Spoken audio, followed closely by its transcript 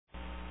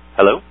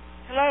Hello?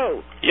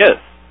 Hello.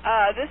 Yes.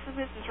 This is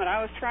Mrs. When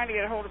I was trying to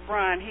get a hold of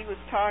Brian, he was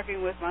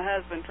talking with my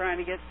husband trying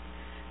to get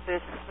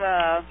this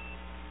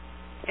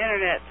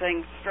internet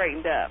thing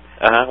straightened up.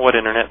 What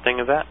internet thing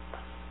is that?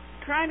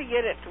 Trying to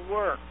get it to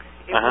work.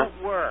 It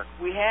won't work.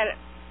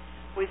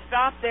 We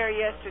stopped there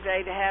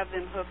yesterday to have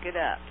them hook it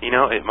up. You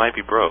know, it might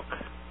be broke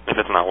if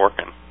it's not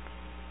working.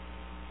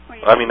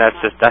 Well, I mean, that's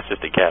just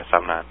a guess.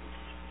 I'm not,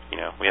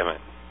 we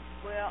haven't.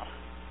 Well,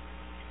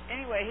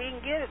 anyway, he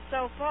can get it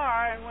so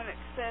far, and when it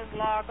says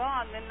log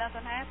on, then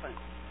nothing happens.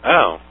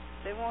 Oh.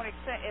 It won't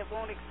accept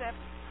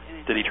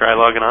anything. Did he try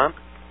logging on?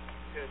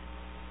 Good.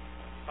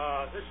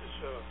 This is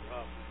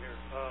Ralph here.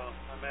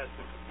 I'm at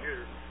the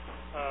computer.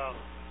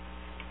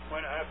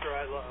 After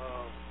I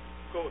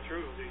go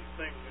through the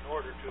thing in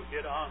order to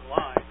get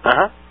online,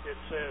 it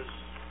says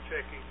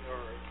checking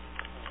your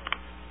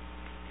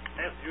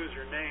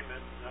username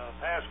and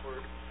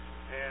password,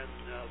 and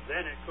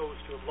then it goes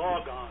to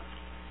log on,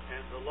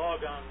 and the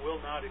log on will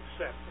not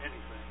accept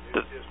anything.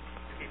 It just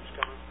keeps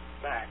coming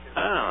back.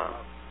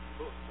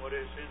 What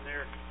is in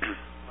there,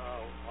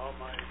 all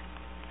my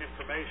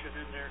information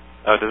in there.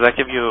 Oh, does that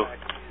give you?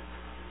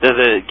 Does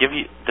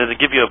it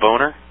give you a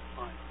boner?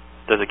 Fine.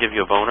 Does it give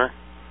you a boner?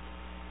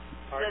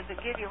 Does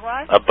it give you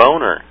what? A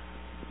boner.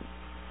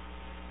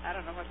 I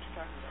don't know what you're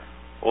talking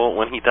about. Well,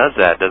 when he does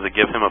that, does it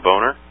give him a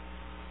boner?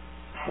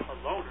 A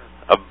loner.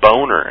 A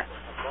boner. A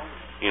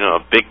boner. You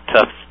know, a big,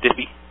 tough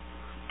stiffy?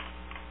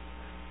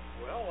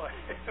 Well, I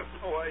have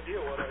no idea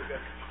what I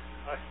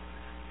got.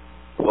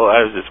 Well,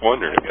 I was just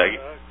wondering if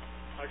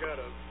I got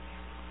a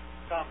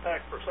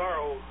compact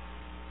Presaro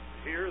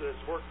here that's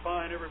worked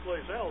fine every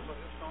place else. I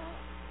just don't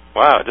know.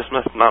 Wow, it just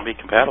must not be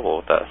compatible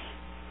with us.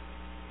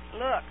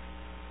 Look,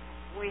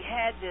 we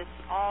had this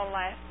all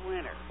last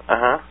winter.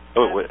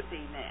 Oh,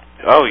 Seen that.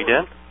 Oh, you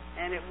did?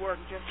 And it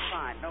worked just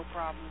fine, no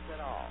problems at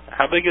all.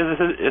 How big is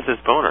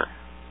this boner?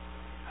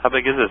 How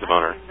big is this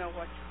boner? I don't even know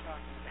what you're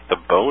talking about. The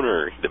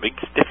boner, the big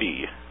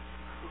stiffy.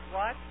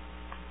 What?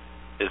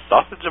 Is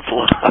sausage a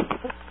flop?